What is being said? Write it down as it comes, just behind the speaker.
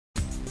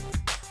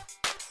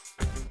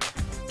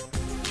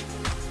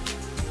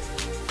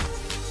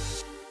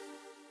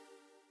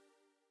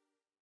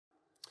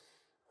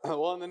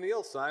Well, in the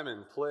Neil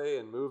Simon play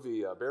and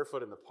movie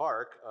Barefoot in the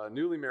Park, a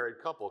newly married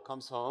couple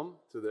comes home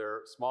to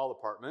their small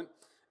apartment,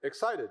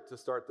 excited to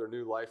start their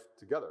new life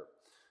together.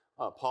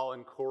 Paul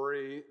and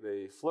Corey,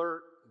 they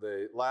flirt,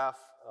 they laugh,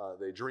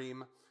 they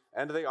dream,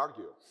 and they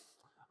argue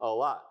a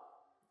lot.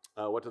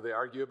 What do they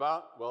argue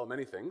about? Well,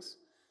 many things,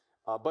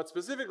 but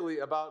specifically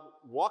about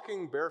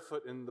walking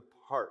barefoot in the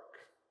park.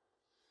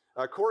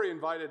 Corey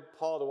invited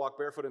Paul to walk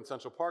barefoot in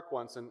Central Park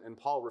once, and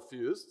Paul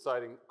refused,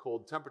 citing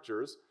cold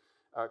temperatures.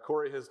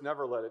 Corey has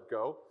never let it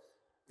go.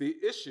 The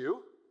issue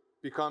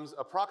becomes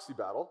a proxy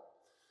battle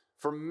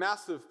for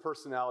massive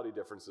personality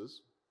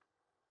differences.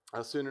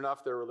 Soon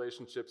enough, their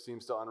relationship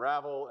seems to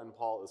unravel, and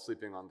Paul is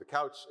sleeping on the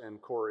couch,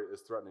 and Corey is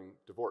threatening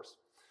divorce.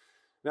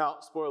 Now,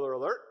 spoiler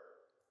alert,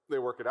 they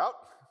work it out.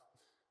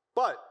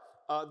 But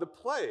the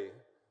play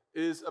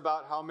is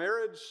about how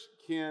marriage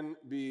can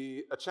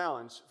be a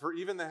challenge for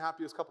even the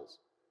happiest couples.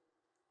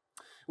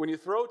 When you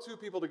throw two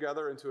people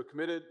together into a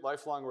committed,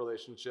 lifelong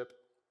relationship,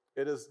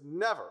 it is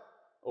never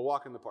a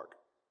walk in the park.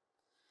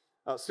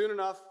 Soon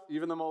enough,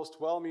 even the most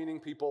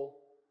well-meaning people,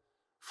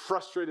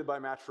 frustrated by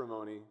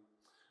matrimony,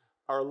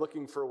 are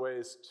looking for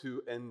ways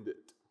to end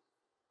it.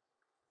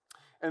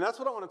 And that's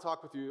what I want to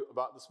talk with you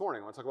about this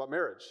morning. I want to talk about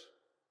marriage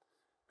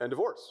and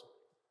divorce.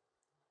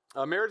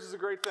 Marriage is a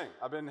great thing.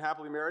 I've been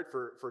happily married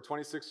for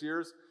 26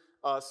 years.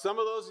 Some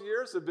of those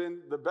years have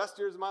been the best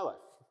years of my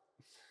life.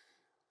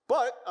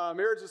 But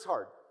marriage is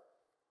hard.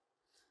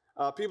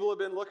 People have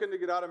been looking to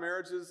get out of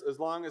marriages as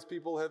long as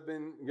people have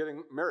been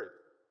getting married.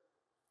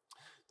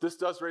 This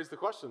does raise the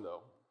question,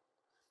 though.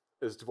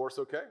 Is divorce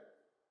okay?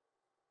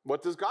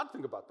 What does God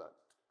think about that,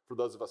 for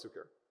those of us who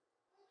care?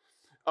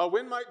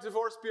 When might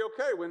divorce be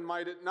okay? When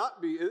might it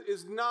not be?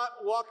 Is not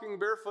walking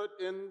barefoot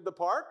in the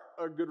park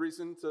a good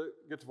reason to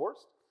get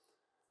divorced?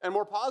 And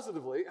more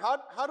positively,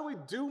 how do we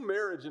do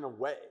marriage in a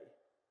way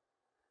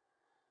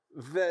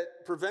that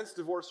prevents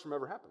divorce from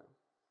ever happening?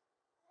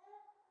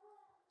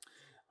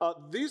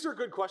 These are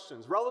good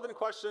questions, relevant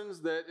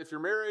questions that if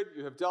you're married,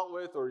 you have dealt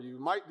with, or you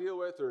might deal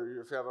with,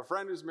 or if you have a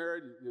friend who's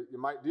married, you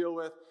might deal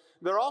with.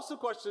 They're also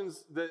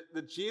questions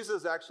that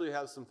Jesus actually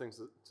has some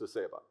things to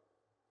say about.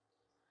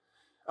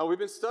 We've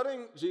been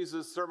studying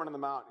Jesus' Sermon on the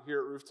Mount here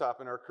at Rooftop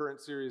in our current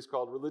series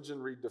called Religion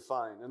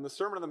Redefined. And the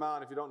Sermon on the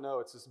Mount, if you don't know,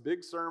 it's this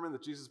big sermon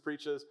that Jesus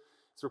preaches.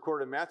 It's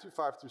recorded in Matthew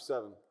 5 through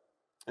 7.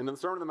 And in the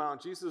Sermon on the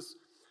Mount, Jesus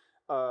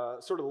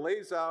sort of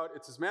lays out,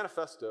 it's his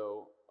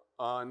manifesto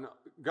on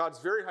God's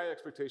very high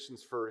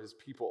expectations for his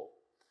people.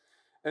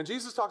 And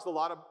Jesus talks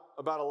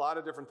about a lot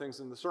of different things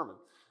in the sermon,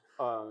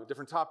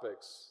 different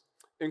topics,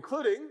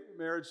 including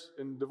marriage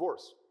and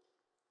divorce.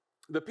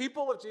 The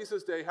people of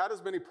Jesus' day had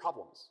as many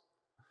problems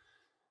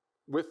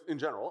in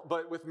general,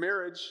 but with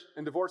marriage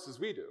and divorce as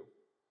we do.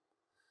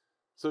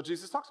 So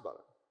Jesus talks about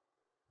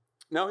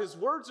it. Now, his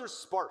words are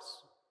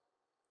sparse.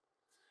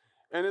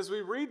 And as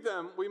we read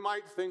them, we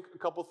might think a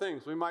couple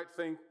things. We might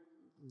think,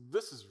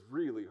 this is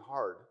really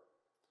hard.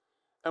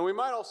 And we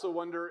might also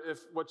wonder if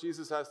what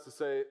Jesus has to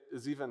say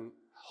is even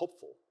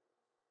helpful.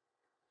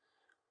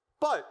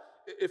 But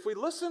if we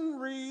listen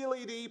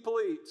really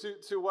deeply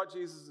to what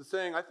Jesus is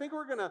saying, I think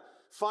we're going to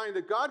find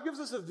that God gives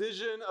us a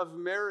vision of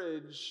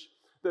marriage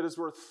that is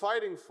worth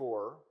fighting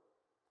for,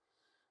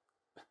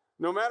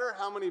 no matter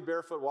how many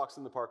barefoot walks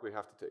in the park we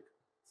have to take.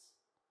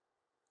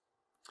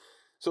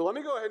 So let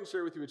me go ahead and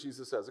share with you what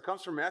Jesus says. It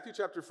comes from Matthew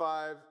chapter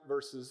 5,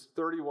 verses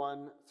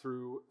 31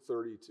 through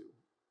 32.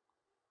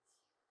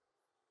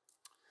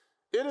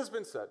 It has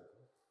been said,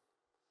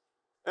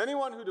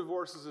 anyone who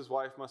divorces his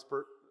wife must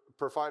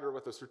provide her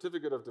with a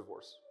certificate of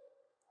divorce.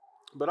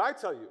 But I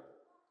tell you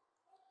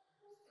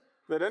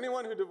that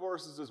anyone who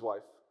divorces his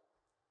wife,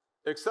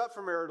 except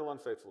for marital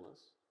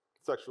unfaithfulness,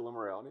 sexual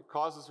immorality,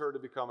 causes her to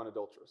become an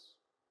adulteress.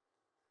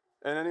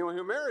 And anyone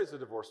who marries a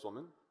divorced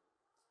woman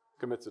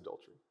commits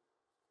adultery.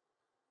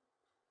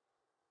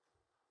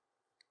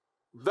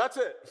 That's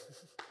it.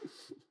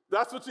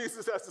 That's what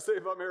Jesus has to say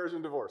about marriage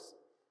and divorce.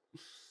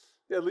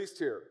 At least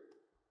here.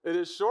 It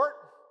is short,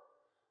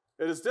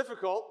 it is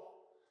difficult,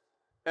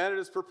 and it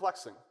is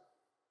perplexing.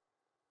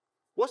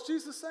 What's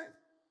Jesus saying?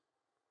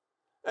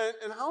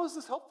 And how is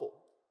this helpful?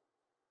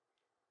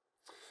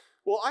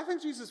 Well, I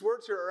think Jesus'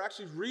 words here are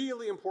actually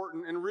really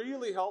important and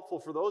really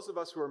helpful for those of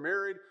us who are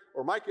married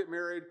or might get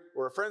married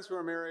or have friends who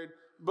are married,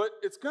 but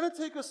it's going to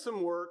take us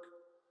some work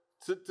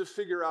to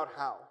figure out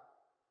how.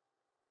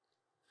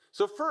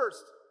 So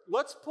first,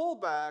 let's pull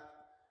back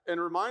and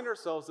remind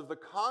ourselves of the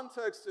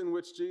context in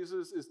which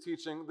Jesus is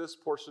teaching this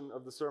portion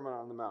of the Sermon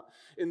on the Mount.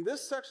 In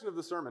this section of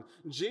the sermon,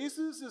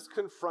 Jesus is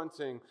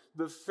confronting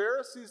the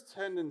Pharisees'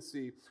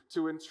 tendency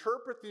to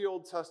interpret the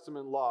Old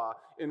Testament law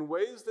in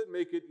ways that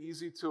make it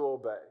easy to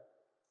obey.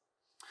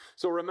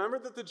 So remember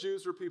that the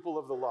Jews were people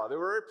of the law. They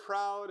were very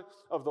proud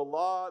of the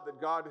law that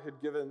God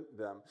had given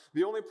them.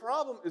 The only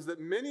problem is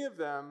that many of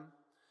them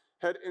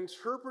had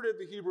interpreted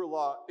the Hebrew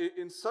law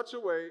in such a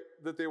way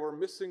that they were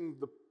missing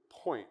the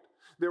point.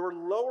 They were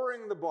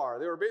lowering the bar.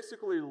 They were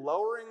basically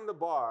lowering the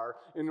bar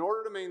in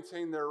order to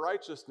maintain their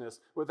righteousness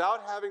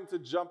without having to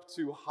jump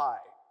too high.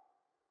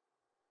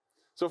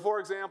 So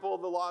for example,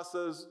 the law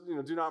says,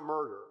 do not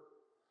murder.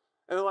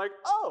 And they're like,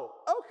 oh,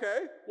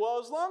 okay, well,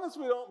 as long as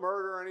we don't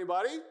murder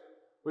anybody,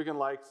 we can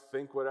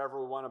think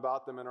whatever we want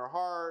about them in our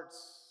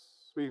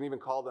hearts. We can even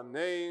call them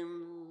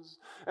names.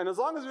 And as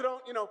long as we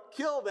don't,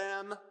 kill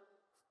them,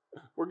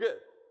 we're good.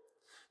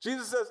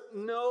 Jesus says,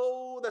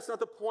 no, that's not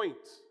the point.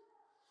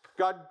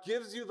 God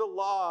gives you the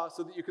law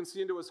so that you can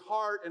see into his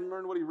heart and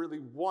learn what he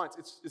really wants.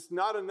 It's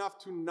not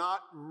enough to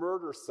not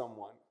murder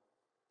someone.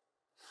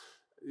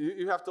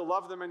 You have to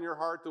love them in your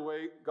heart the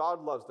way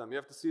God loves them. You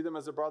have to see them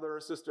as a brother or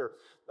sister.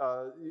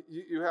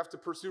 You have to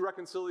pursue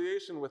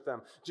reconciliation with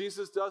them.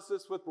 Jesus does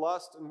this with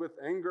lust and with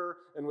anger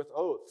and with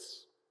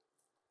oaths.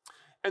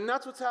 And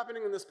that's what's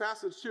happening in this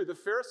passage too. The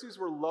Pharisees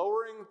were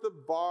lowering the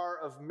bar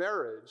of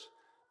marriage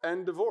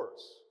and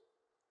divorce.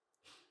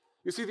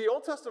 You see, the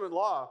Old Testament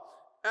law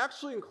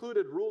actually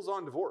included rules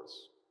on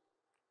divorce.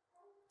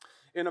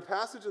 In a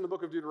passage in the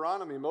book of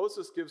Deuteronomy,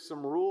 Moses gives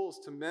some rules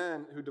to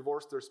men who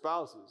divorce their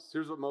spouses.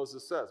 Here's what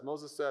Moses says.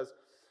 Moses says,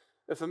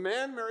 if a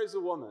man marries a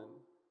woman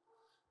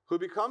who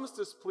becomes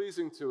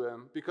displeasing to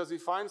him because he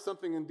finds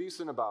something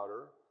indecent about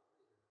her,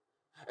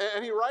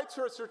 and he writes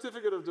her a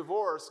certificate of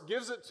divorce,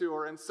 gives it to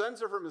her, and sends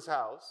her from his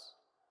house,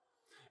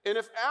 and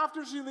if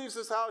after she leaves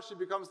his house she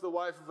becomes the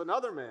wife of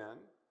another man,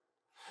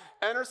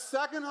 and her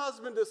second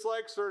husband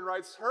dislikes her and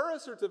writes her a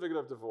certificate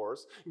of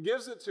divorce,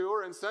 gives it to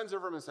her and sends her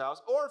from his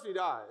house, or if he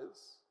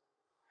dies,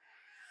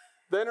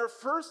 then her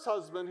first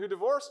husband who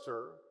divorced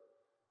her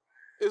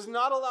is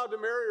not allowed to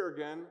marry her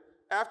again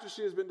after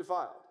she has been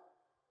defiled.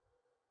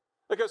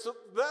 Okay, so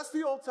that's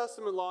the Old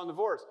Testament law on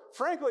divorce.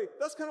 Frankly,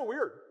 that's kind of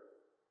weird.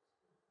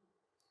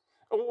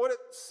 What it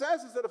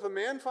says is that if a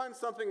man finds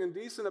something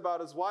indecent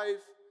about his wife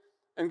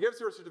and gives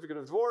her a certificate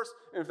of divorce,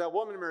 and if that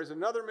woman marries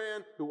another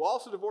man who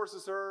also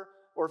divorces her,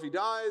 or if he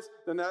dies,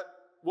 then that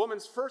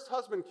woman's first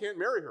husband can't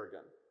marry her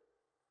again.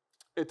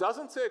 It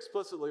doesn't say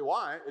explicitly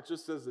why, it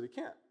just says that he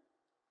can't.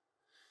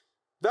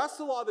 That's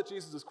the law that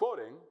Jesus is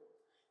quoting,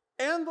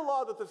 and the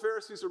law that the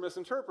Pharisees are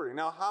misinterpreting.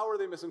 Now, how are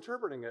they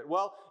misinterpreting it?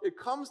 Well, it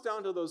comes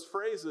down to those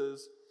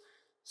phrases,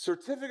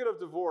 certificate of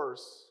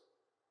divorce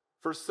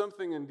for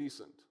something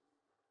indecent.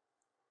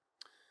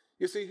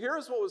 You see,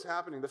 here's what was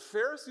happening. The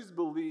Pharisees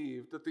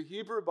believed that the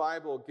Hebrew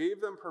Bible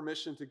gave them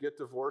permission to get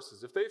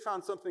divorces. If they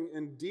found something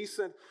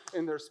indecent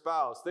in their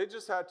spouse, they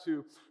just had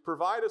to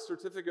provide a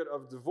certificate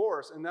of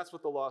divorce, and that's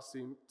what the law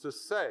seemed to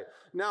say.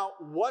 Now,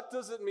 what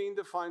does it mean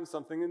to find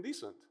something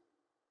indecent?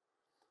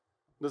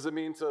 Does it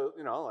mean to,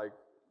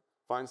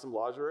 find some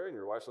lingerie in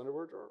your wife's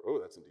underwear drawer? Oh,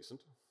 that's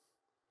indecent.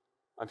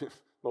 I mean,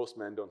 most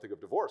men don't think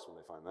of divorce when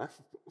they find that.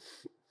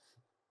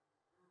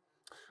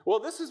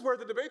 Well, this is where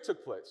the debate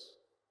took place.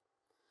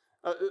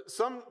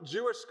 Some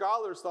Jewish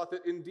scholars thought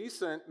that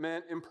indecent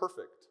meant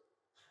imperfect.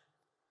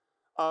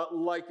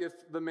 Like if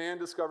the man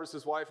discovers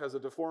his wife has a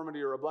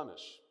deformity or a blemish.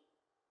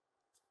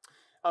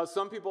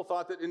 Some people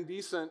thought that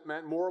indecent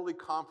meant morally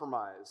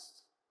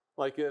compromised,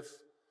 like if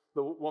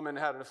the woman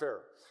had an affair.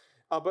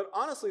 But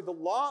honestly, the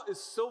law is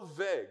so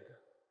vague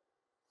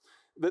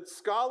that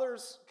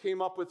scholars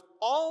came up with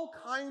all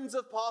kinds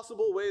of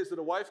possible ways that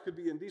a wife could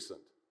be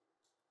indecent.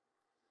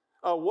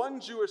 One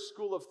Jewish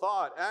school of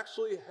thought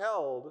actually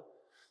held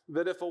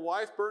that if a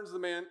wife burned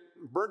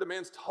a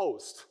man's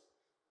toast,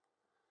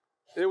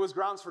 it was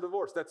grounds for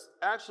divorce. That's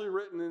actually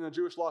written in a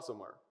Jewish law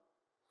somewhere.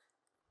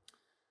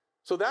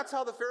 So that's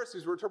how the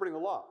Pharisees were interpreting the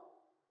law.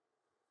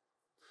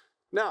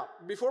 Now,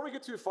 before we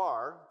get too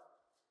far,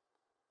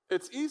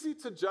 it's easy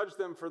to judge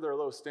them for their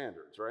low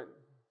standards, right?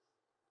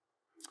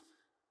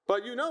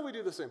 But we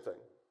do the same thing.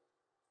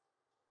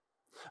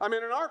 I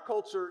mean, in our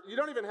culture, you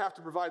don't even have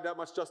to provide that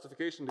much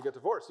justification to get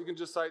divorced. You can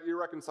just cite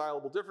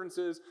irreconcilable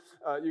differences.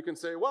 You can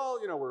say, well,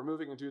 we're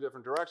moving in two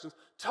different directions.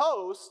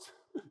 Toast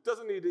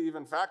doesn't need to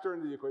even factor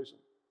into the equation.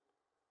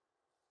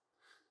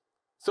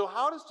 So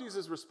how does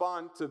Jesus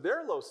respond to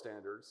their low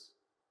standards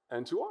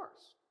and to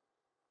ours?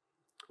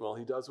 Well,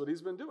 he does what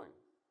he's been doing.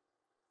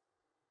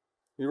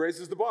 He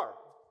raises the bar.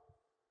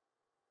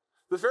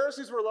 The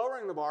Pharisees were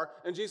lowering the bar,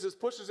 and Jesus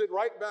pushes it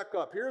right back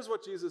up. Here's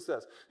what Jesus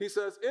says. He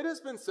says, it has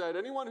been said,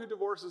 anyone who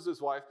divorces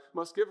his wife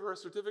must give her a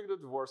certificate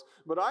of divorce.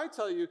 But I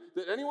tell you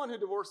that anyone who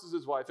divorces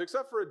his wife,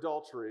 except for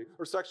adultery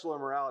or sexual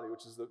immorality,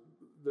 which is the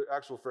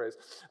actual phrase,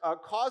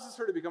 causes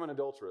her to become an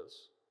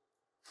adulteress.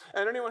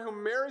 And anyone who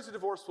marries a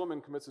divorced woman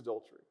commits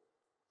adultery.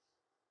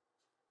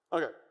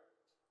 Okay.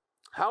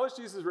 How is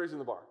Jesus raising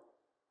the bar?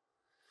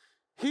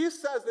 He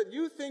says that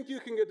you think you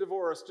can get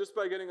divorced just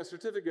by getting a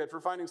certificate for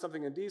finding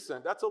something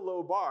indecent. That's a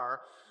low bar.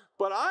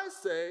 But I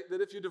say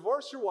that if you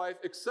divorce your wife,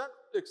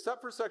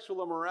 except for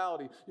sexual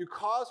immorality, you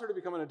cause her to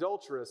become an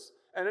adulteress,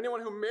 and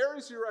anyone who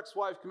marries your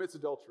ex-wife commits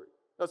adultery.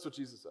 That's what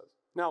Jesus says.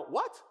 Now,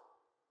 what?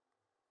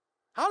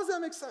 How does that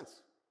make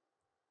sense?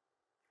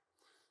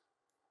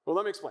 Well,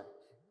 let me explain.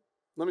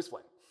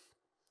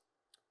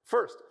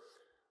 First,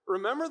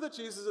 remember that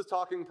Jesus is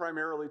talking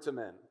primarily to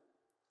men.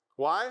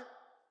 Why?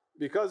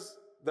 Because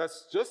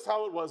that's just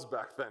how it was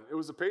back then. It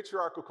was a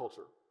patriarchal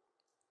culture.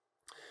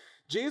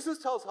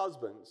 Jesus tells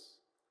husbands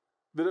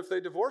that if they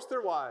divorce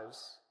their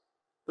wives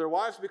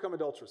become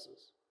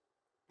adulteresses.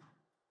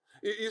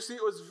 You see,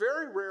 it was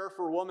very rare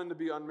for a woman to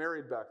be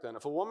unmarried back then.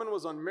 If a woman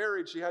was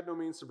unmarried, she had no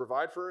means to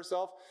provide for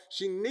herself.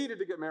 She needed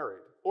to get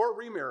married or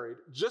remarried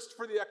just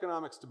for the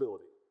economic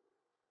stability.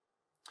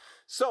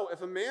 So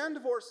if a man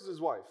divorces his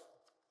wife,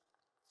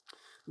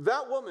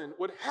 that woman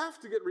would have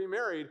to get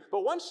remarried,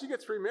 but once she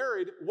gets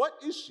remarried, what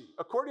is she?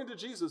 According to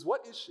Jesus,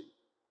 what is she?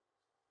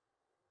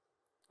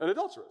 An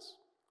adulteress.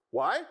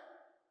 Why?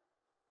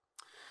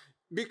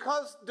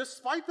 Because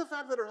despite the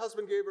fact that her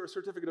husband gave her a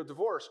certificate of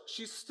divorce,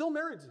 she's still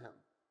married to him.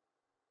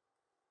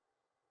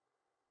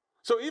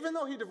 So even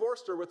though he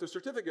divorced her with a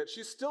certificate,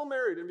 she's still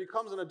married and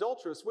becomes an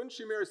adulteress when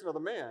she marries another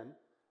man,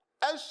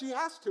 as she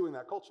has to in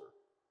that culture.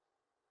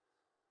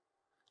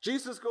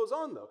 Jesus goes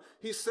on, though.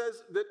 He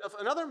says that if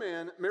another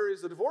man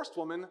marries a divorced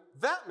woman,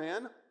 that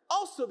man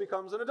also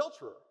becomes an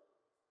adulterer.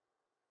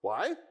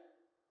 Why?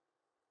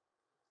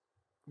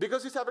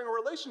 Because he's having a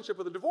relationship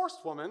with a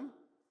divorced woman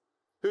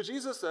who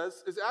Jesus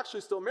says is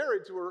actually still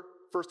married to her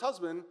first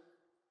husband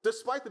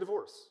despite the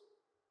divorce.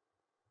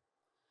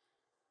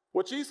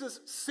 What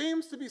Jesus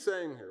seems to be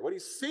saying here, what he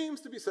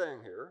seems to be saying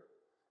here,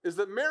 is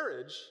that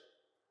marriage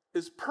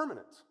is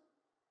permanent.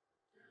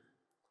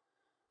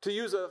 To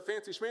use a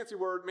fancy schmancy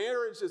word,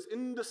 marriage is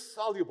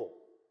indissoluble.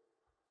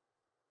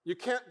 You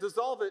can't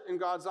dissolve it in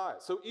God's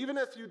eyes. So even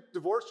if you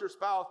divorce your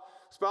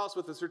spouse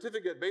with a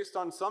certificate based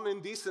on some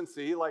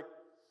indecency, like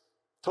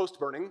toast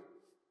burning,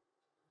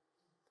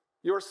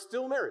 you're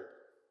still married.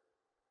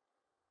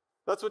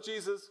 That's what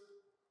Jesus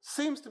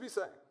seems to be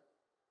saying.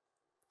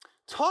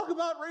 Talk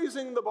about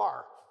raising the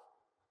bar.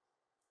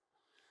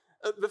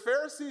 The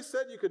Pharisees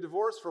said you could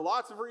divorce for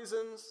lots of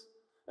reasons,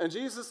 and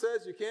Jesus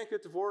says you can't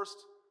get divorced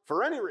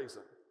for any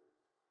reason.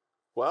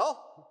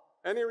 Well,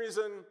 any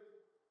reason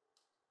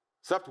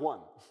except one.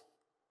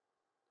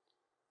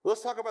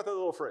 Let's talk about that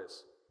little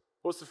phrase.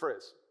 What's the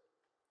phrase?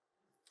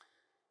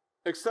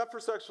 Except for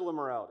sexual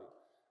immorality.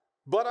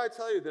 But I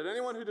tell you that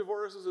anyone who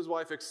divorces his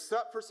wife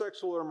except for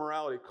sexual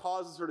immorality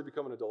causes her to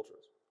become an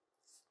adulteress.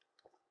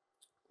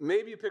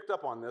 Maybe you picked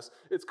up on this.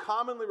 It's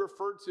commonly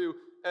referred to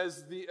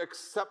as the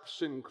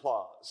exception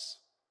clause.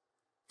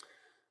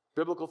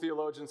 Biblical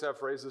theologians have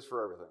phrases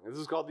for everything. This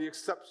is called the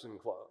exception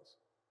clause.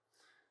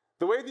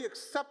 The way the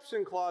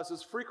exception clause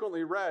is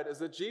frequently read is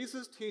that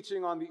Jesus'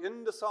 teaching on the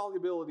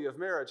indissolubility of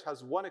marriage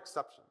has one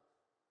exception.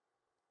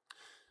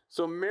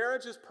 So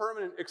marriage is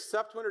permanent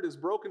except when it is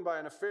broken by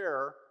an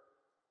affair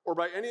or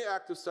by any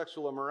act of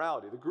sexual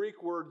immorality. The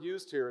Greek word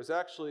used here is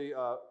actually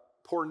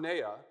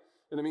porneia,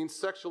 and it means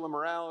sexual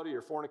immorality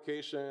or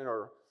fornication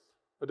or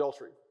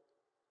adultery.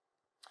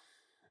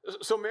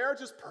 So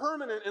marriage is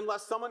permanent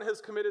unless someone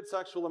has committed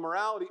sexual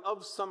immorality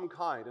of some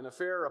kind, an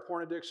affair, a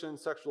porn addiction,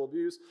 sexual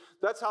abuse.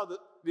 That's how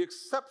the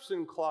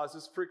exception clause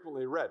is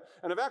frequently read.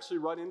 And I've actually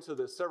run into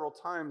this several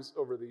times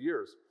over the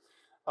years.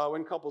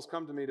 When couples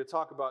come to me to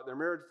talk about their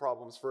marriage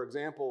problems, for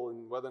example,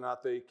 and whether or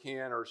not they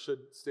can or should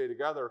stay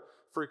together,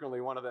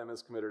 frequently one of them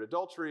has committed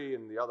adultery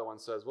and the other one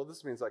says, well,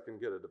 this means I can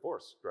get a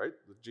divorce, right?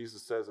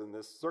 Jesus says in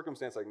this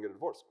circumstance I can get a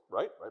divorce,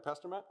 right? Right,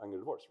 Pastor Matt? I can get a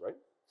divorce, right?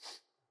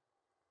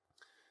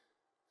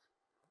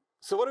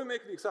 So what do we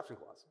make of the exception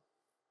clause?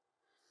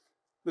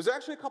 There's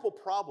actually a couple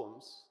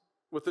problems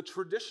with the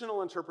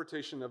traditional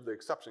interpretation of the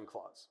exception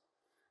clause.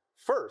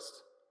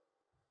 First,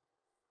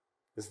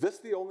 is this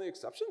the only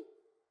exception?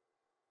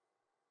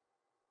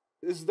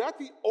 Is that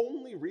the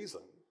only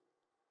reason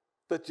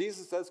that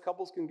Jesus says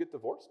couples can get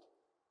divorced?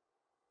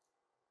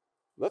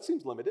 That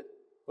seems limited.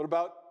 What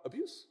about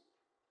abuse?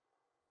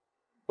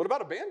 What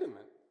about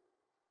abandonment?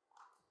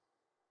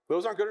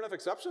 Those aren't good enough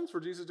exceptions for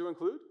Jesus to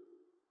include?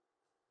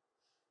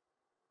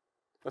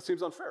 That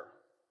seems unfair.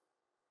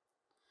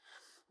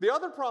 The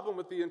other problem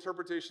with this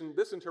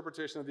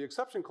interpretation of the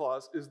exception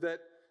clause is that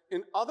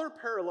in other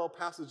parallel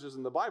passages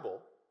in the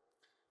Bible,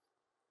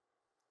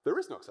 there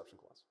is no exception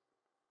clause.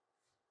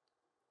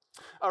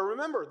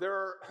 Remember, there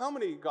are how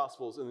many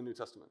Gospels in the New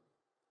Testament?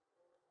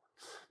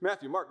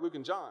 Matthew, Mark, Luke,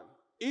 and John.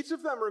 Each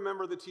of them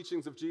remember the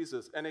teachings of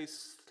Jesus in a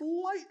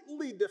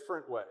slightly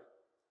different way.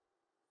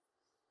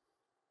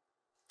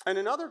 And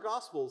in other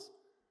Gospels,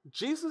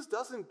 Jesus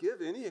doesn't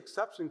give any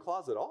exception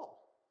clause at all.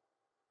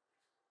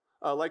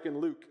 Like in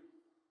Luke.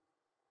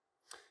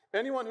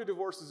 Anyone who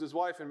divorces his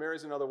wife and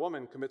marries another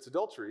woman commits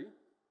adultery,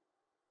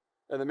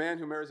 and the man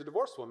who marries a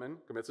divorced woman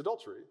commits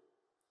adultery.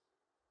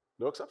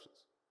 No exceptions.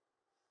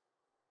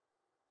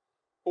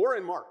 Or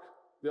in Mark,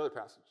 the other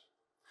passage.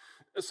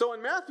 So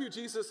in Matthew,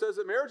 Jesus says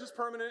that marriage is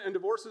permanent and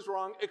divorce is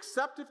wrong,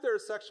 except if there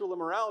is sexual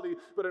immorality.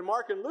 But in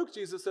Mark and Luke,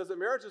 Jesus says that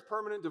marriage is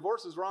permanent,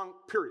 divorce is wrong,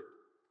 period.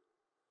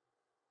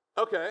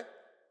 Okay.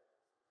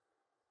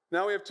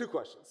 Now we have two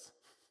questions.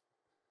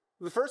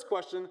 The first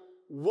question,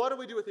 what do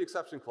we do with the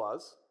exception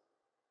clause?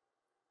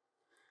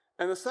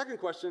 And the second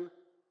question,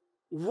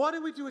 what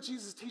do we do with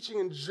Jesus' teaching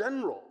in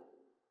general?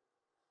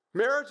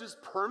 Marriage is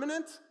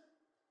permanent?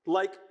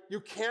 Like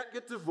you can't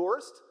get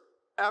divorced?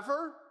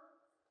 Ever?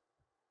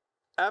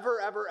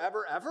 Ever, ever,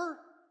 ever, ever?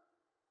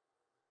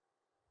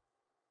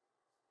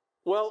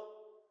 Well,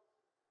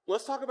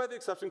 let's talk about the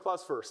exception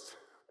clause first,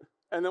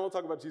 and then we'll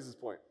talk about Jesus'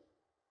 point.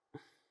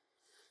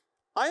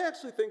 I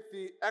actually think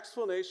the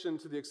explanation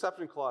to the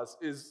exception clause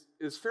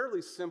is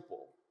fairly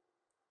simple.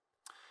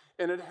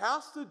 And it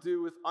has to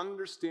do with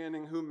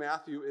understanding who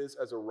Matthew is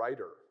as a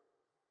writer.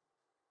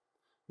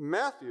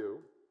 Matthew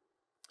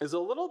is a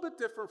little bit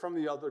different from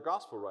the other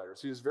gospel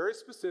writers. He is very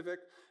specific,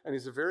 and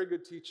he's a very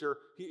good teacher.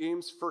 He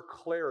aims for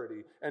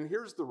clarity. And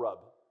here's the rub.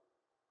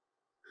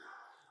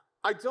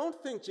 I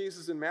don't think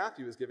Jesus in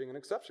Matthew is giving an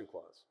exception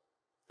clause.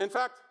 In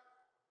fact,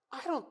 I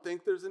don't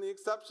think there's any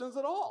exceptions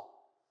at all.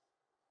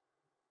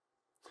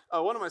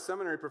 One of my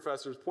seminary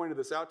professors pointed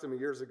this out to me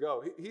years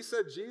ago. He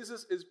said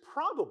Jesus is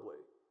probably,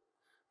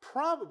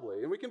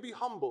 and we can be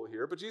humble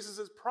here, but Jesus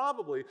is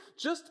probably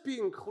just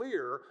being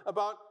clear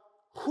about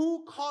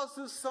who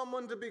causes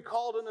someone to be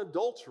called an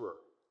adulterer.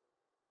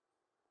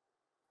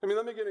 I mean,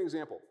 let me give you an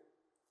example.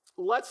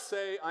 Let's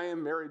say I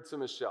am married to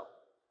Michelle,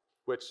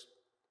 which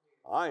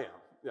I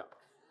am. Yeah.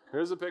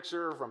 Here's a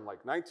picture from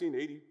like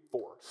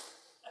 1984.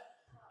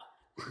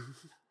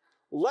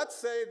 Let's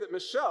say that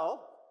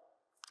Michelle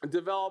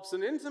develops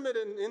an intimate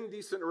and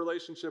indecent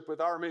relationship with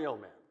our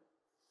mailman.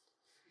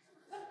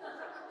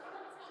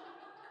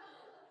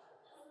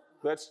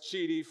 That's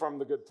Chidi from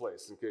The Good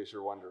Place, in case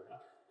you're wondering.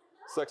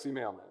 Sexy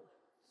mailman.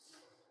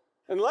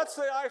 And let's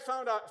say I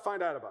find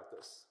out about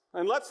this.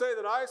 And let's say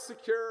that I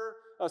secure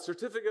a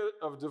certificate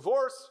of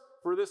divorce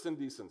for this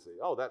indecency.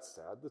 Oh, that's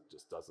sad. That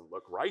just doesn't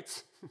look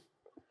right.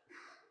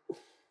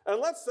 And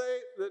let's say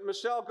that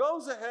Michelle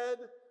goes ahead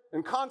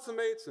and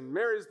consummates and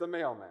marries the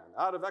mailman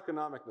out of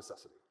economic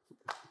necessity.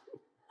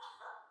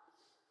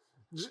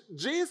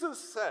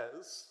 Jesus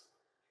says,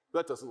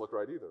 that doesn't look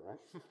right either, right?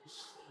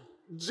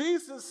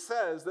 Jesus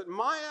says that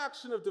my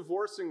action of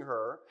divorcing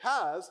her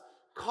has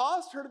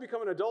caused her to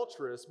become an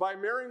adulteress by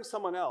marrying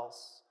someone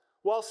else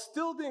while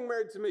still being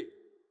married to me.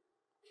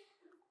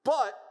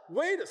 But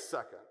wait a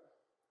second.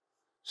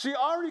 She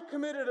already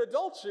committed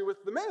adultery with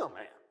the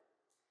mailman.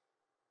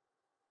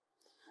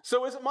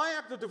 So is it my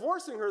act of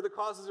divorcing her that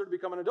causes her to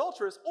become an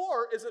adulteress,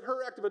 or is it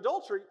her act of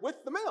adultery with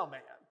the mailman?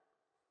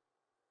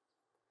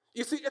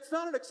 You see, it's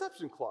not an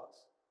exception clause.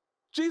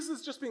 Jesus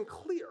is just being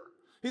clear.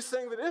 He's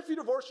saying that if you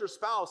divorce your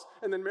spouse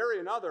and then marry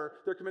another,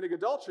 they're committing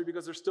adultery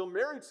because they're still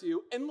married to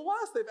you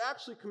unless they've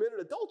actually committed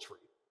adultery.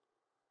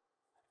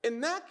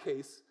 In that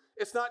case,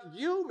 it's not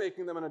you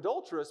making them an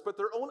adulteress, but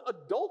their own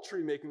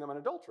adultery making them an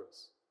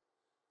adulteress.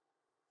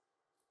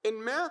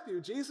 In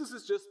Matthew, Jesus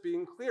is just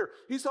being clear.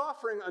 He's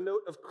offering a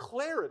note of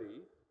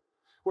clarity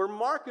where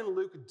Mark and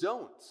Luke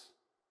don't.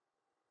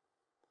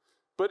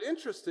 But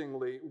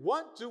interestingly,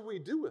 what do we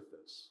do with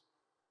this?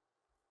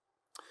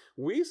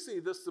 We see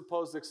this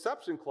supposed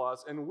exception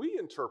clause and we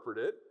interpret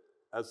it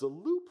as a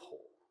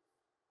loophole.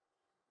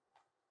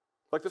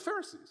 Like the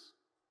Pharisees.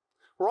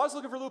 We're always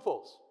looking for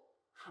loopholes.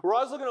 We're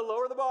always looking to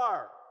lower the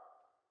bar.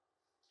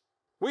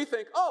 We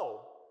think,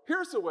 oh,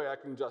 here's a way I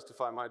can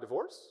justify my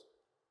divorce.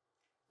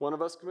 One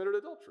of us committed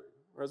adultery,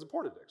 or has a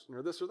porn addiction,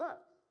 or this or that.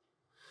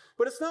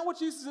 But it's not what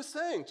Jesus is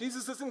saying.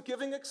 Jesus isn't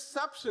giving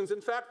exceptions.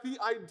 In fact, the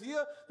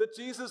idea that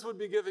Jesus would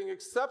be giving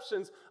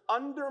exceptions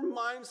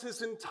undermines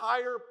his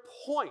entire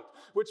point,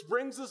 which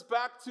brings us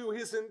back to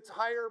his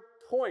entire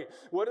point.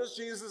 What is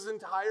Jesus'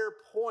 entire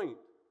point?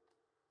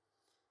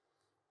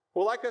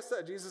 Well, like I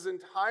said, Jesus'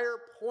 entire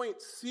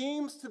point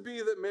seems to be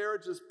that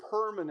marriage is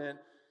permanent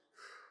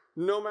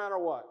no matter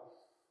what.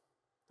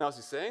 Now, is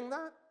he saying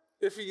that?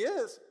 If he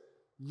is,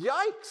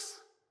 yikes!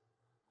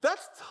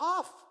 That's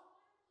tough.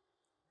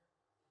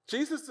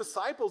 Jesus'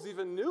 disciples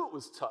even knew it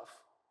was tough.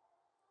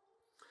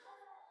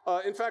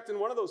 In fact, in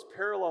one of those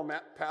parallel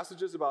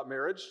passages about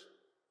marriage,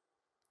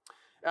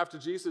 after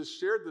Jesus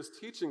shared this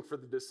teaching for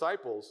the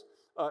disciples,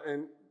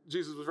 and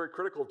Jesus was very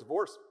critical of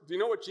divorce, do you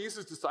know what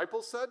Jesus'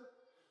 disciples said?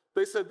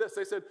 They said this.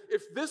 They said,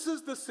 if this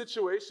is the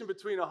situation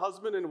between a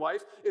husband and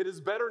wife, it is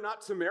better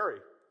not to marry.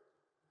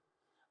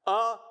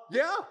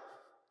 Yeah,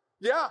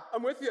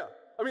 I'm with you.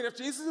 I mean, if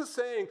Jesus is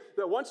saying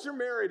that once you're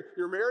married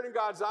in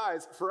God's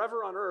eyes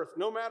forever on earth,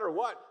 no matter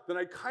what, then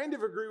I kind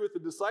of agree with the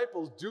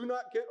disciples. Do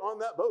not get on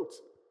that boat.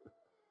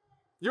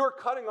 You are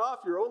cutting off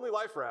your only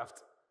life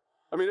raft.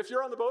 I mean, if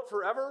you're on the boat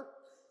forever,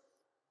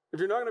 if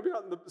you're not going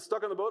to be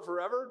stuck on the boat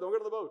forever, don't go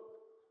to the boat.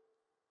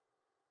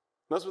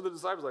 And that's what the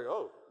disciples are like,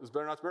 oh, it's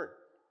better not to marry.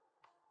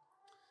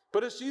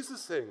 But is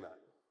Jesus saying that?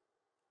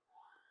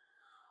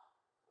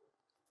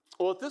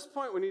 Well, at this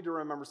point, we need to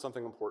remember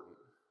something important.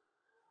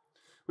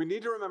 We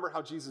need to remember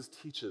how Jesus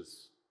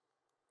teaches.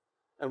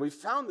 And we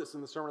found this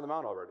in the Sermon on the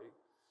Mount already.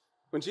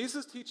 When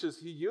Jesus teaches,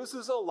 he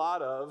uses a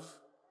lot of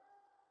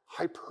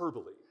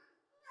hyperbole,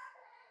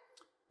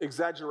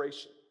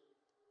 exaggeration,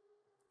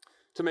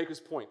 to make his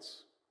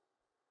points.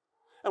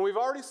 And we've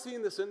already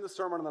seen this in the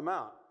Sermon on the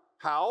Mount.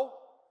 How?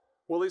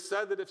 Well, he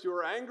said that if you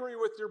are angry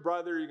with your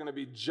brother, you're going to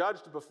be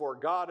judged before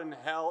God in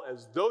hell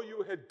as though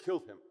you had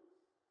killed him.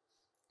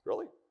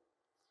 Really?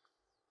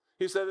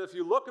 He said that if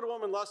you look at a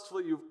woman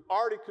lustfully, you've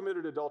already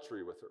committed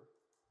adultery with her.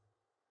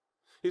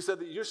 He said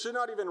that you should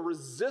not even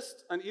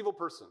resist an evil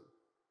person.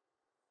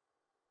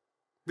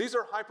 These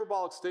are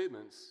hyperbolic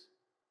statements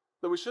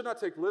that we should not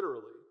take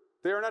literally.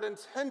 They are not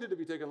intended to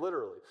be taken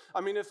literally.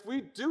 I mean, if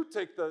we do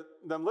take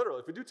them literally,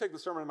 if we do take the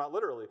Sermon on the Mount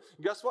literally,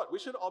 guess what? We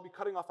should all be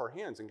cutting off our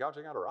hands and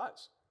gouging out our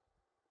eyes.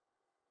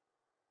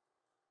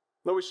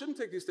 No, we shouldn't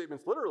take these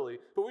statements literally,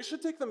 but we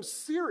should take them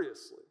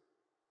seriously.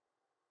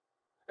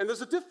 And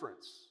there's a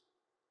difference.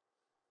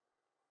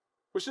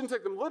 We shouldn't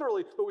take them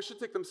literally, but we should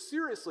take them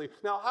seriously.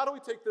 Now, how do we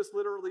take this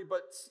literally,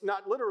 but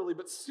not literally,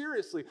 but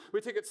seriously?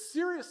 We take it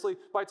seriously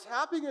by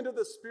tapping into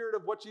the spirit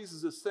of what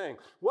Jesus is saying.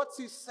 What's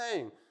he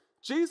saying?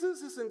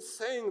 Jesus isn't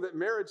saying that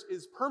marriage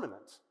is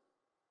permanent.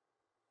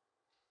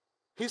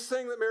 He's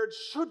saying that marriage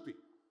should be.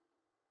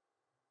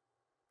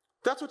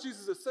 That's what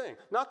Jesus is saying.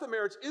 Not that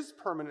marriage is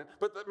permanent,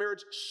 but that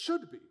marriage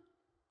should be.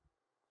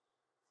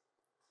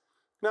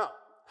 Now,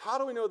 how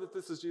do we know that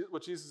this is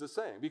what Jesus is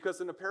saying? Because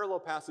in a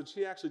parallel passage,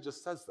 he actually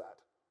just says that.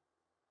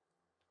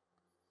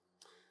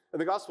 In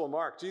the Gospel of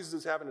Mark, Jesus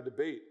is having a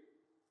debate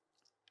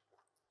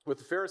with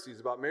the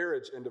Pharisees about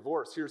marriage and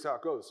divorce. Here's how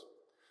it goes.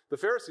 The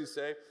Pharisees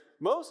say,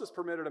 Moses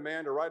permitted a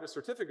man to write a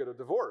certificate of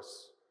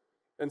divorce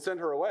and send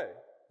her away.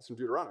 That's from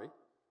Deuteronomy.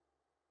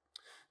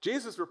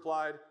 Jesus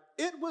replied,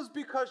 it was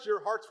because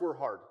your hearts were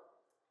hard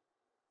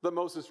that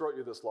Moses wrote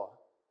you this law.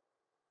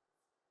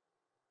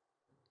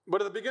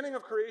 But at the beginning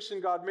of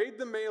creation, God made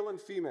them male and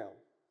female.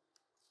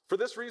 For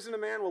this reason, a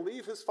man will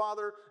leave his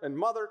father and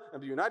mother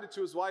and be united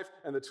to his wife,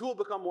 and the two will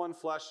become one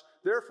flesh.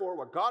 Therefore,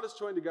 what God has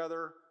joined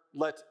together,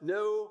 let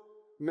no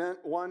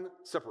one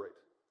separate.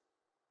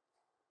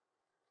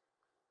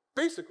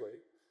 Basically,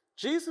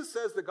 Jesus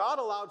says that God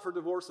allowed for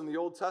divorce in the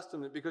Old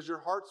Testament because your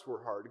hearts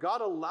were hard.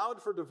 God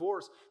allowed for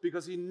divorce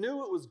because he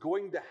knew it was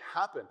going to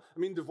happen. I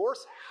mean,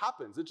 divorce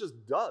happens. It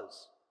just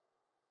does.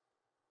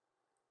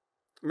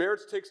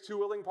 Marriage takes two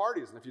willing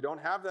parties, and if you don't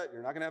have that,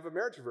 you're not going to have a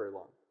marriage for very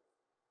long.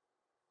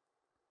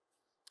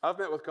 I've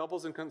met with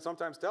couples and can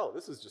sometimes tell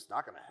this is just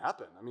not going to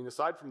happen. I mean,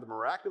 aside from the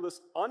miraculous,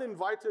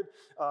 uninvited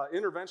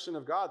intervention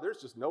of God,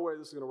 there's just no way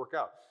this is going to work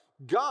out.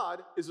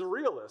 God is a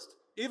realist,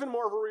 even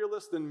more of a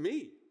realist than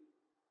me.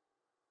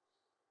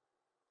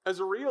 As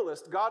a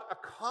realist, God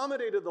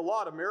accommodated the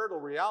law to marital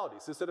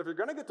realities. He said, if you're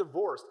going to get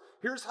divorced,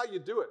 here's how you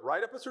do it.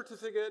 Write up a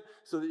certificate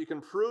so that you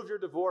can prove you're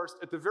divorced.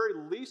 At the very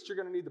least, you're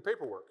going to need the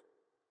paperwork.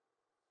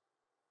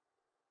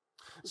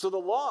 So the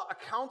law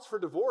accounts for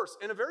divorce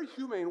in a very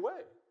humane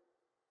way.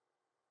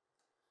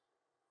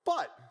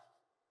 But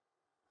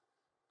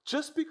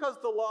just because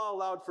the law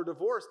allowed for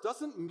divorce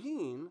doesn't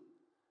mean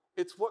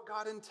it's what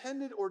God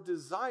intended or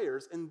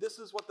desires, and this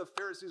is what the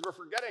Pharisees were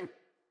forgetting.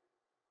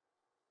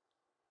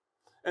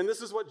 And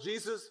this is what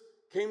Jesus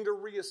came to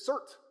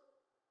reassert.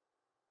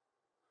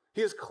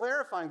 He is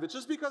clarifying that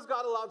just because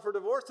God allowed for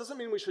divorce doesn't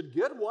mean we should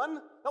get one.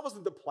 That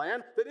wasn't the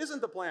plan. That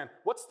isn't the plan.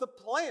 What's the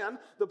plan?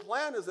 The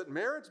plan is that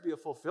marriage be a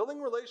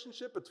fulfilling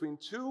relationship between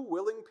two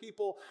willing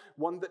people,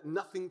 one that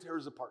nothing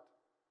tears apart.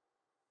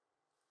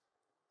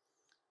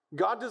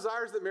 God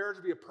desires that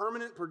marriage be a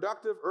permanent,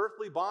 productive,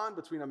 earthly bond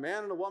between a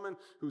man and a woman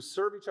who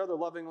serve each other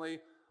lovingly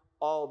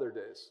all their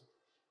days.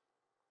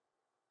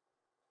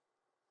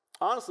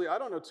 Honestly, I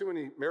don't know too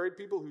many married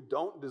people who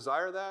don't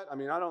desire that. I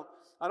mean,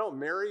 I don't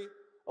marry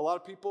a lot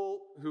of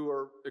people who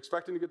are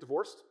expecting to get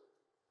divorced.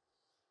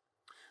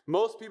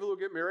 Most people who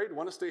get married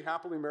want to stay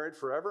happily married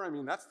forever. I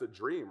mean, that's the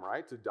dream,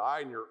 right? To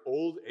die in your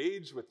old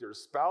age with your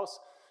spouse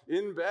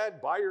in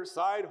bed, by your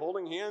side,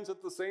 holding hands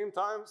at the same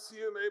time. See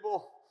you,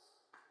 Mabel.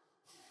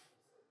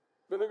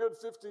 Been a good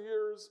 50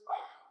 years.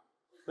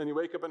 Then you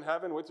wake up in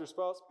heaven with your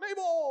spouse.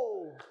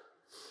 Mabel!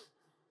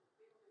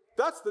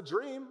 That's the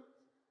dream.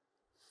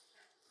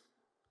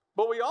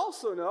 But we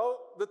also know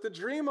that the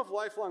dream of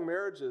lifelong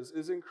marriages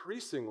is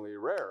increasingly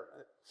rare.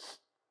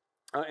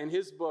 In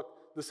his book,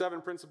 The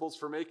 7 Principles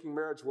for Making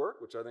Marriage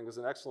Work, which I think is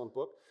an excellent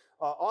book,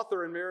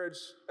 author and marriage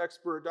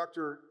expert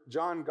Dr.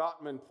 John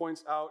Gottman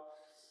points out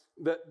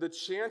that the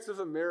chance of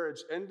a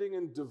marriage ending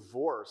in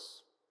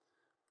divorce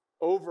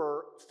over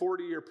a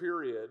 40-year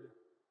period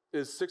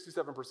is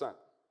 67%.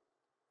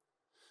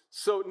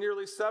 So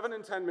nearly 7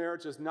 in 10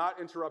 marriages not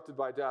interrupted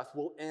by death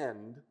will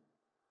end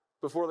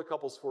before the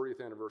couple's 40th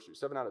anniversary,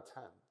 7 out of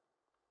 10.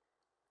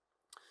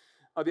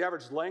 The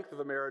average length of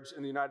a marriage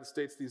in the United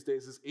States these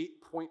days is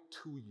 8.2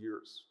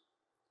 years.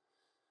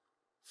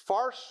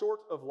 Far short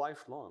of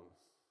lifelong.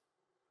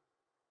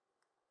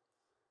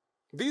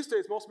 These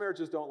days, most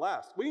marriages don't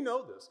last. We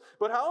know this.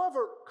 But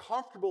however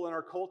comfortable in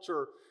our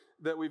culture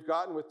that we've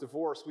gotten with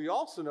divorce, we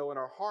also know in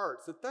our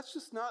hearts that that's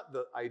just not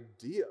the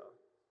idea.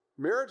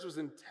 Marriage was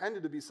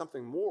intended to be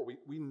something more.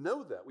 We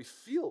know that. We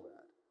feel that.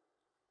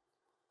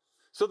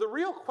 So the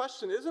real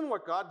question isn't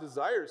what God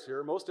desires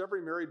here. Most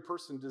every married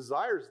person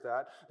desires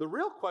that. The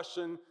real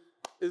question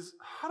is,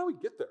 how do we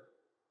get there?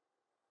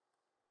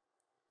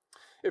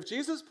 If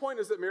Jesus' point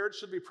is that marriage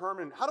should be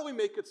permanent, how do we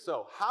make it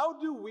so? How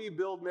do we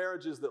build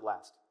marriages that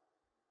last?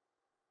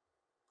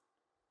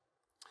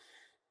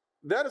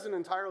 That is an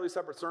entirely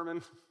separate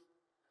sermon.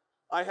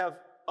 I have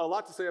a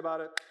lot to say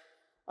about it.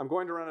 I'm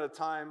going to run out of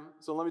time,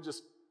 so let me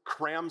just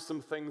cram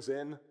some things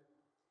in.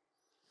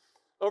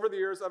 Over the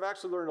years, I've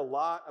actually learned a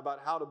lot about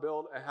how to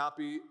build a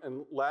happy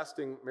and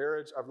lasting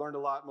marriage. I've learned a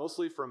lot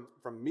mostly from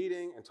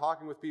meeting and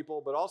talking with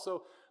people, but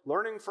also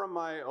learning from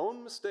my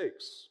own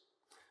mistakes.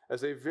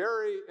 As a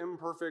very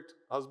imperfect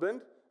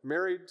husband,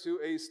 married to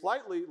a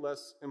slightly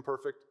less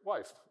imperfect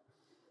wife.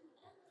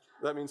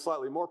 That means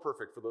slightly more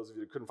perfect for those of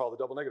you who couldn't follow the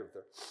double negative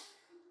there.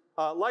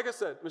 Like I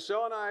said,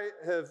 Michelle and I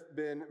have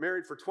been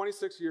married for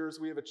 26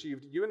 years. We have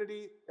achieved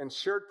unity and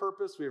shared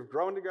purpose. We have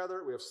grown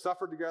together. We have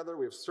suffered together.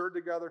 We have served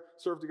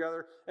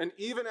together. And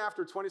even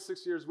after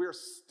 26 years, we are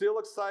still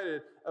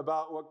excited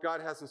about what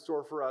God has in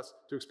store for us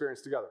to experience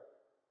together.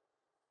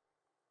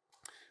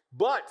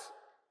 But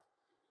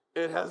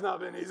it has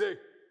not been easy.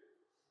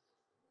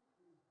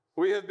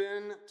 We have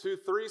been to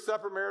 3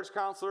 separate marriage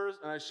counselors,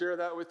 and I share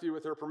that with you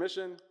with their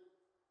permission.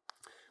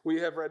 We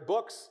have read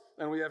books,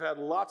 and we have had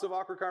lots of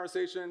awkward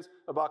conversations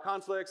about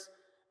conflicts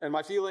and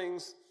my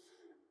feelings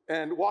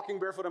and walking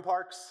barefoot in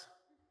parks,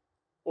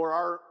 or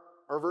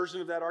our version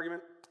of that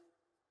argument.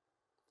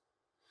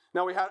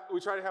 Now, we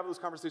try to have those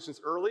conversations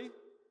early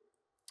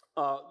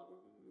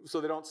so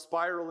they don't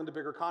spiral into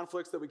bigger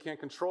conflicts that we can't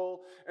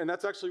control. And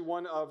that's actually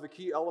one of the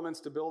key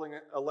elements to building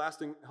a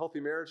lasting, healthy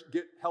marriage.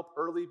 Get help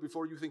early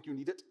before you think you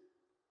need it.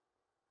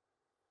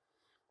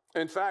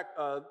 In fact,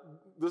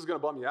 this is going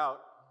to bum you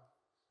out.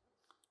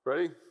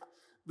 Ready?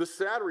 The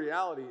sad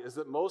reality is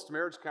that most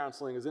marriage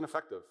counseling is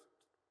ineffective.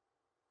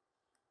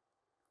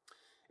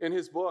 In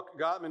his book,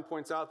 Gottman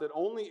points out that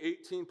only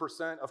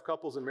 18% of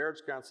couples in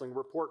marriage counseling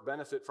report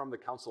benefit from the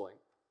counseling.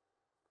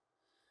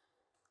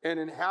 And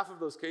in half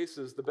of those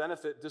cases, the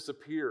benefit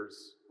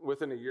disappears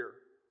within a year.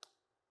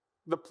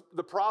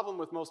 The problem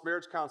with most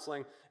marriage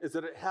counseling is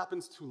that it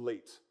happens too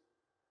late.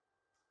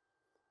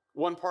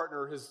 One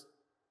partner has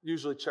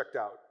usually checked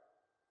out.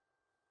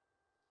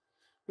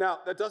 Now,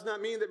 that does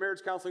not mean that marriage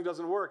counseling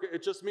doesn't work.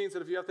 It just means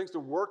that if you have things to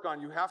work on,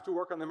 you have to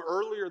work on them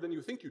earlier than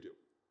you think you do.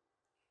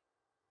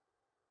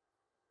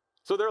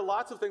 So there are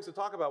lots of things to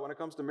talk about when it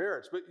comes to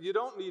marriage, but you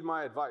don't need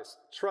my advice.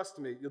 Trust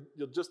me,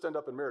 you'll just end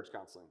up in marriage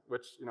counseling,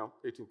 which,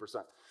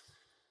 18%.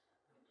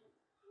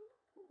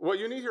 What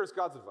you need here is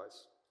God's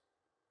advice.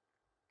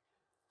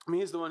 I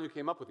mean, he's the one who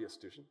came up with the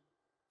institution.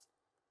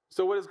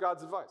 So what is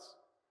God's advice?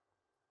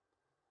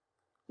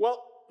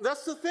 Well,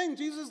 that's the thing.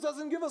 Jesus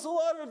doesn't give us a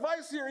lot of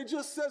advice here. He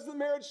just says that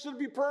marriage should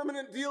be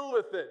permanent. Deal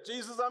with it.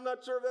 Jesus, I'm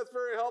not sure if that's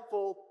very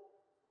helpful.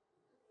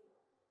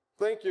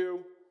 Thank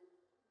you.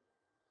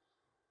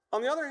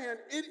 On the other hand,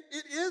 it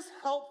is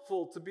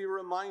helpful to be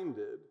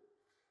reminded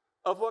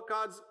of what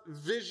God's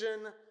vision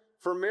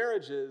for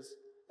marriage is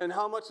and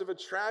how much of a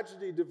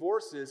tragedy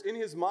divorce is in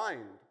his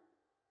mind.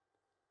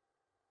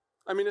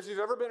 I mean, if you've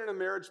ever been in a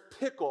marriage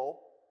pickle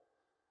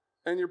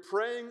and you're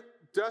praying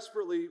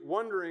desperately,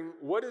 wondering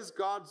what is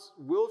God's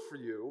will for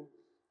you,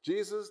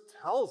 Jesus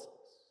tells us.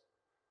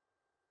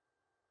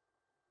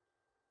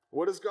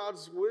 What is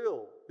God's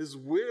will? His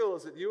will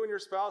is that you and your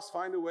spouse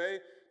find a way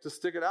to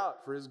stick it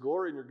out for his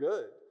glory and your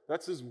good.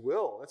 That's his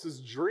will. That's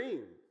his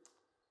dream.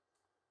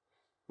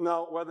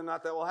 Now, whether or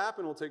not that will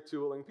happen will take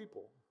 2 willing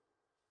people.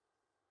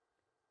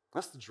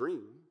 That's the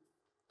dream.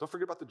 Don't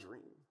forget about the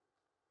dream.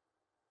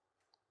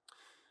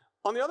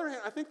 On the other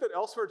hand, I think that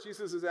elsewhere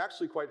Jesus is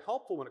actually quite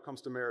helpful when it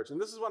comes to marriage.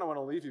 And this is what I want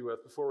to leave you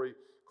with before we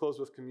close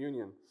with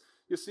communion.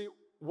 You see,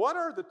 what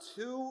are the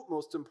 2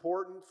 most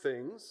important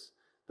things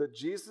that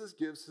Jesus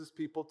gives his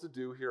people to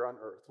do here on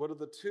earth? What are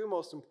the 2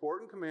 most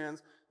important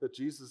commands that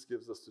Jesus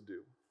gives us to do?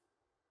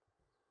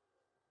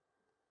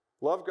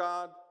 Love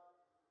God,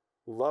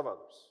 love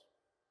others.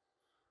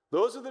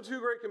 Those are the 2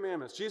 great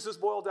commandments. Jesus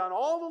boiled down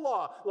all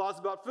the laws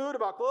about food,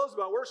 about clothes,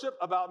 about worship,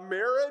 about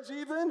marriage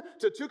even,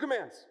 to 2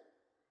 commands.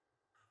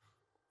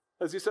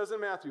 As he says in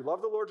Matthew,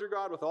 love the Lord your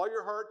God with all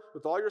your heart,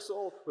 with all your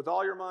soul, with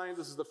all your mind.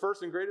 This is the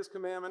first and greatest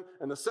commandment.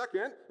 And the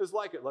second is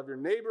like it. Love your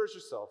neighbor as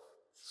yourself.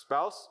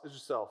 Spouse as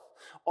yourself.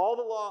 All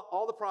the law,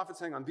 all the prophets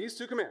hang on these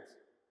 2 commands.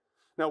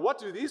 Now, what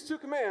do these 2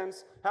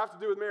 commands have to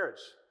do with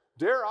marriage?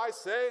 Dare I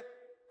say,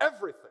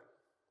 everything.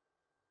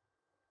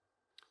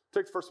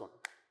 Take the first one.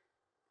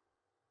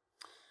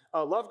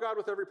 Love God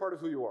with every part of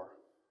who you are.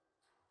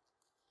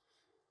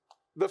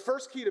 The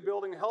first key to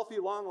building a healthy,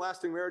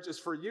 long-lasting marriage is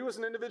for you as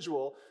an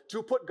individual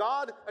to put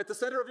God at the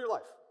center of your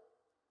life.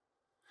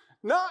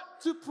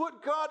 Not to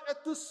put God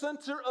at the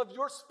center of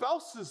your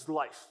spouse's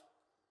life.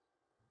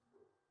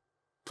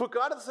 Put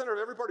God at the center of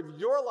every part of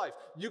your life.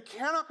 You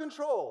cannot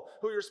control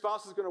who your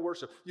spouse is going to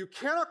worship. You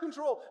cannot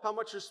control how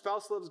much your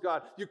spouse loves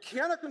God. You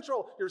cannot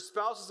control your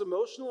spouse's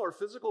emotional or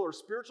physical or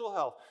spiritual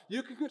health.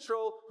 You can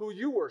control who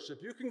you worship.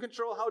 You can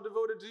control how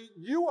devoted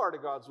you are to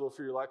God's will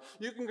for your life.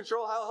 You can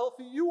control how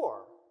healthy you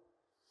are.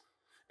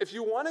 If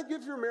you want to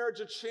give your marriage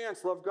a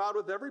chance, love God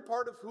with every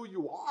part of who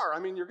you are. I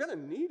mean, you're going to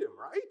need him,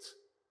 right?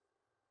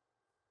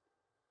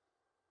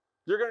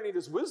 You're going to need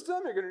his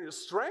wisdom. You're going to need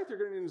his strength. You're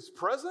going to need his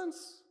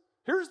presence.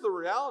 Here's the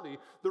reality.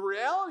 The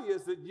reality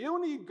is that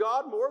you need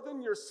God more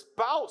than your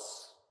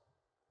spouse.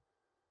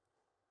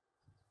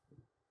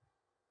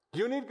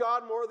 You need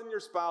God more than your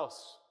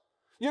spouse.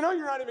 You know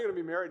you're not even going to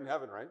be married in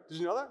heaven, right? Did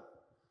you know that?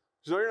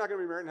 Did you know you're not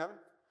going to be married in heaven?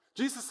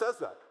 Jesus says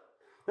that.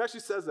 It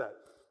actually says that.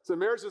 So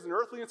marriage is an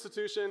earthly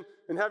institution.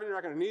 In heaven, you're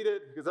not going to need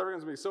it because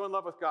everyone's going to be so in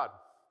love with God.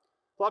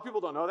 A lot of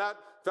people don't know that.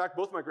 In fact,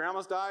 both my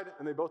grandmas died,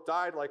 and they both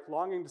died like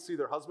longing to see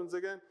their husbands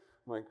again.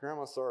 I'm like,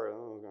 Grandma, sorry, I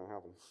don't know what's going to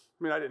happen.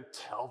 I mean, I didn't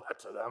tell that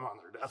to them on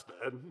their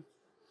deathbed.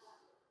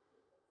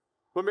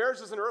 But marriage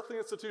is an earthly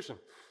institution.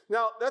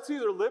 Now, that's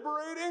either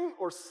liberating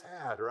or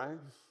sad, right?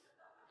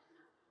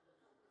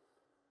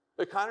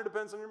 It kind of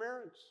depends on your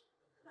marriage.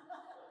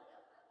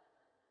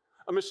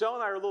 Michelle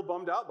and I are a little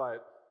bummed out by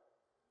it.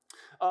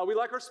 We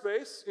like our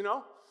space,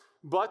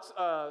 but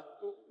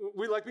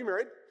we like to be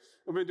married.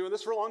 We've been doing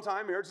this for a long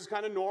time. Marriage is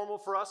kind of normal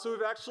for us. So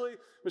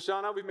Michelle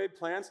and I, we've made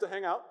plans to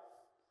hang out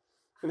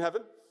in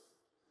heaven,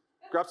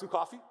 grab some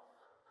coffee,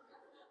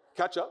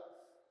 catch up,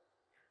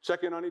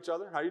 check in on each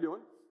other. How you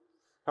doing?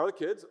 How are the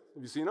kids?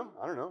 Have you seen them?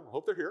 I don't know. I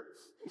hope they're here.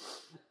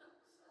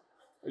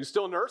 Are you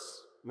still a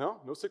nurse? No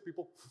sick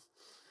people.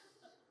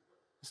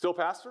 Still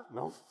pastor?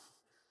 No.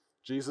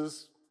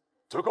 Jesus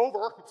took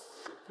over.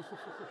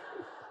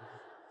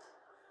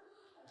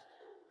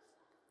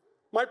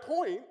 My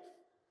point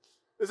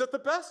is that the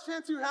best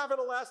chance you have at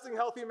a lasting,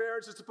 healthy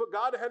marriage is to put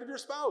God ahead of your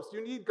spouse.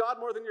 You need God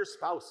more than your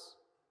spouse.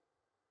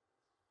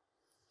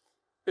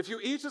 If you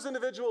each as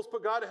individuals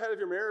put God ahead of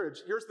your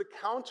marriage, here's the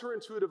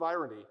counterintuitive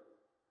irony.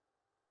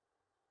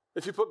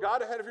 If you put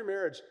God ahead of your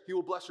marriage, He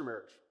will bless your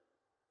marriage.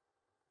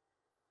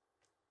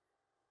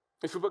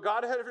 If you put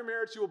God ahead of your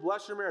marriage, He will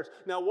bless your marriage.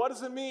 Now, what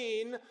does it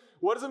mean?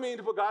 What does it mean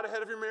to put God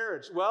ahead of your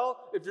marriage?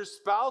 Well, if your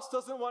spouse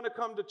doesn't want to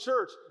come to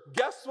church,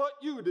 guess what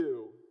you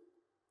do?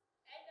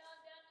 Head on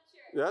down to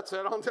church. That's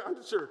head on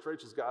down to church.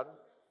 Rachel's got it.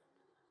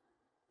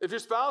 If your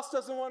spouse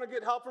doesn't want to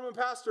get help from a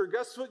pastor,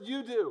 guess what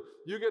you do?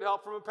 You get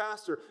help from a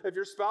pastor. If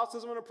your spouse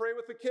doesn't want to pray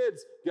with the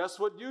kids, guess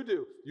what you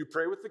do? You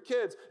pray with the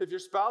kids. If your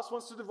spouse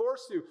wants to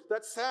divorce you,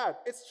 that's sad.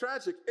 It's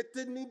tragic. It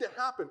didn't need to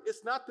happen.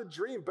 It's not the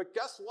dream. But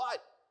guess what?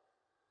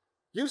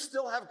 You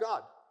still have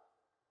God.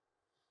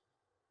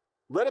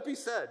 Let it be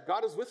said,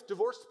 God is with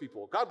divorced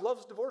people. God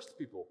loves divorced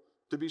people.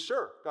 To be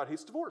sure, God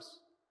hates divorce.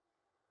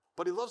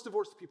 But He loves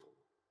divorced people.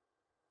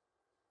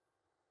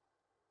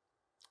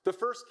 The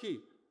first key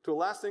to a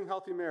lasting,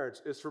 healthy marriage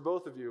is for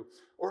both of you,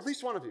 or at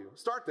least one of you,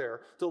 start there,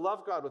 to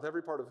love God with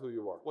every part of who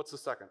you are. What's the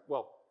second?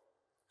 Well,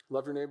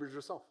 love your neighbors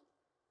yourself.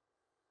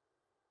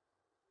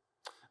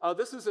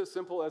 This is as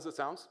simple as it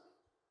sounds.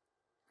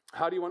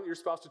 How do you want your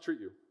spouse to treat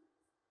you?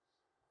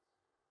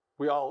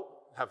 We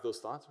all have those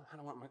thoughts. I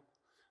don't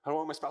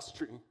want my spouse to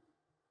treat me.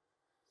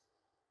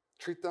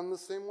 Treat them the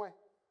same way.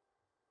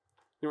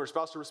 You want your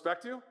spouse to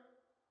respect you? You're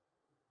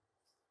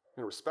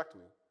going to respect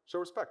me. Show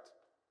respect.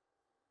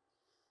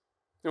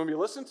 You want to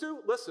be listened to?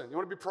 Listen. You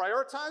want to be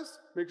prioritized?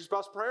 Make your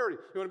spouse a priority.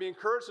 You want to be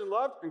encouraged and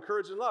loved?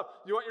 Encourage and love.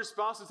 You want your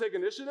spouse to take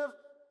initiative?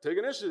 Take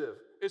initiative.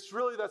 It's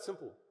really that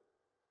simple.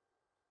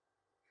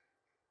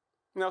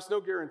 Now, it's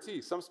no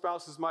guarantee. Some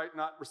spouses might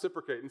not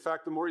reciprocate. In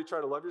fact, the more you try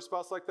to love your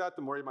spouse like that,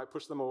 the more you might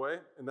push them away,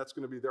 and that's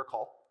going to be their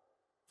call.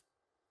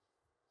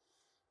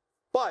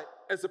 But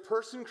as a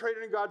person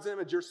created in God's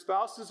image, your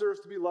spouse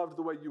deserves to be loved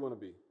the way you want to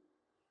be.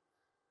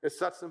 It's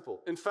that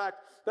simple. In fact,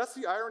 that's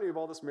the irony of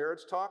all this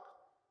marriage talk.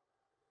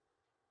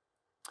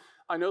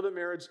 I know that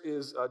marriage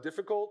is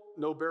difficult,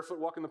 no barefoot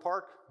walk in the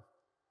park.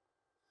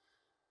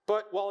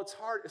 But while it's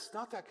hard, it's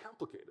not that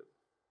complicated.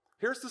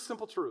 Here's the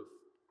simple truth.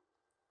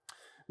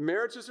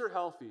 Marriages are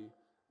healthy,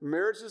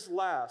 marriages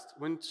last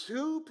when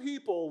two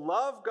people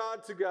love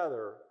God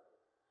together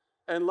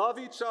and love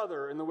each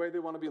other in the way they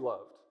want to be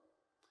loved.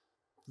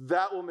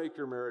 That will make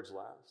your marriage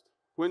last.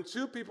 When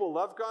two people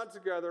love God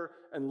together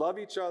and love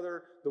each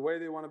other the way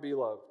they want to be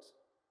loved.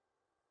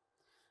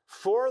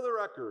 For the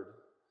record,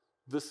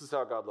 this is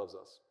how God loves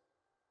us.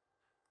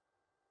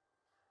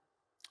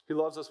 He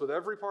loves us with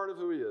every part of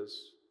who He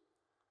is,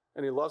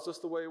 and He loves us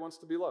the way He wants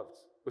to be loved,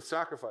 with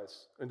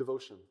sacrifice and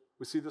devotion.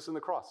 We see this in the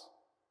cross.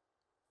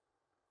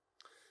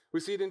 We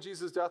see it in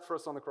Jesus' death for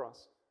us on the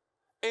cross.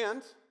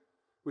 And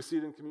we see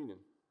it in communion.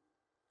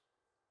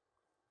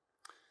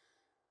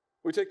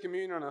 We take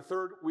communion on the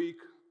third week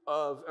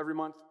of every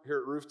month here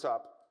at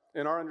Rooftop.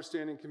 In our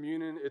understanding,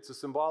 communion, it's a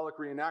symbolic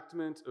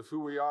reenactment of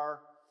who we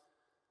are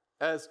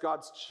as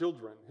God's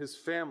children, His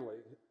family,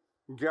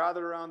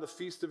 gathered around the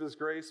feast of His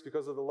grace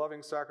because of the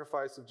loving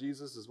sacrifice of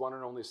Jesus, His one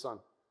and only Son.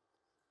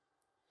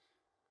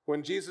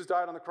 When Jesus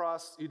died on the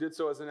cross, He did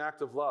so as an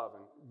act of love.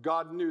 And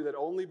God knew that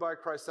only by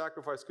Christ's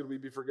sacrifice could we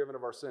be forgiven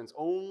of our sins.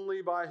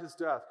 Only by His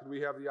death could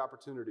we have the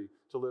opportunity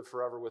to live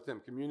forever with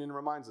Him. Communion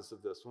reminds us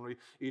of this. When we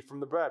eat from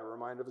the bread, we're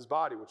reminded of His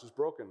body, which was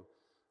broken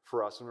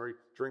for us. When we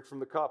drink from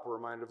the cup, we're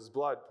reminded of His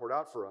blood poured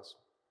out for us.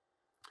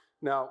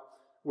 Now,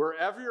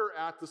 wherever you're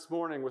at this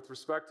morning with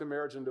respect to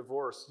marriage and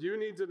divorce, you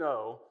need to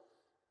know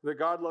that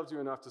God loves you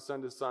enough to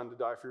send His Son to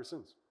die for your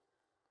sins.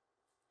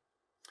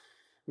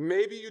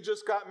 Maybe you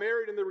just got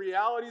married and the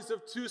realities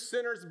of two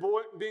sinners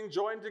being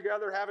joined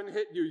together haven't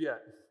hit you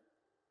yet.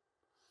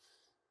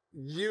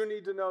 You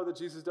need to know that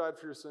Jesus died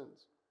for your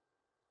sins.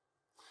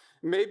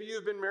 Maybe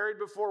you've been married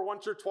before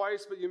once or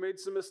twice, but you made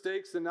some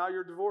mistakes and now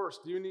you're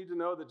divorced. You need to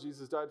know that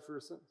Jesus died for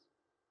your sins.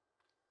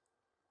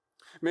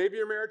 Maybe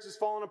your marriage is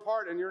falling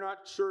apart and you're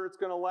not sure it's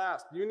going to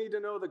last. You need to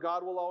know that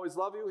God will always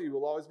love you. He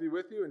will always be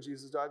with you, and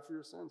Jesus died for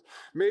your sins.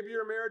 Maybe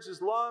your marriage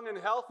is long and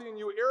healthy and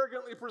you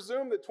arrogantly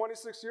presume that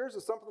 26 years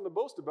is something to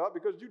boast about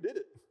because you did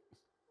it.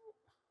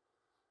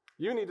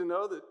 You need to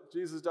know that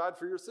Jesus died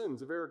for your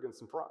sins of arrogance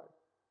and pride.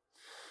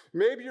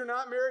 Maybe you're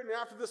not married, and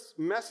after this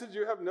message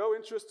you have no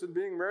interest in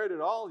being married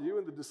at all, you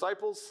and the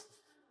disciples.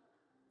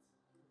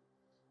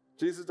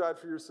 Jesus died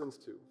for your sins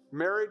too.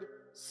 Married,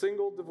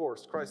 single,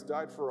 divorced, Christ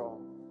died for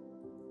all.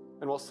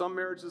 And while some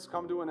marriages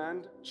come to an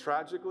end,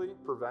 tragically,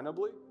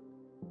 preventably,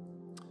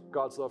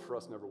 God's love for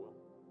us never will.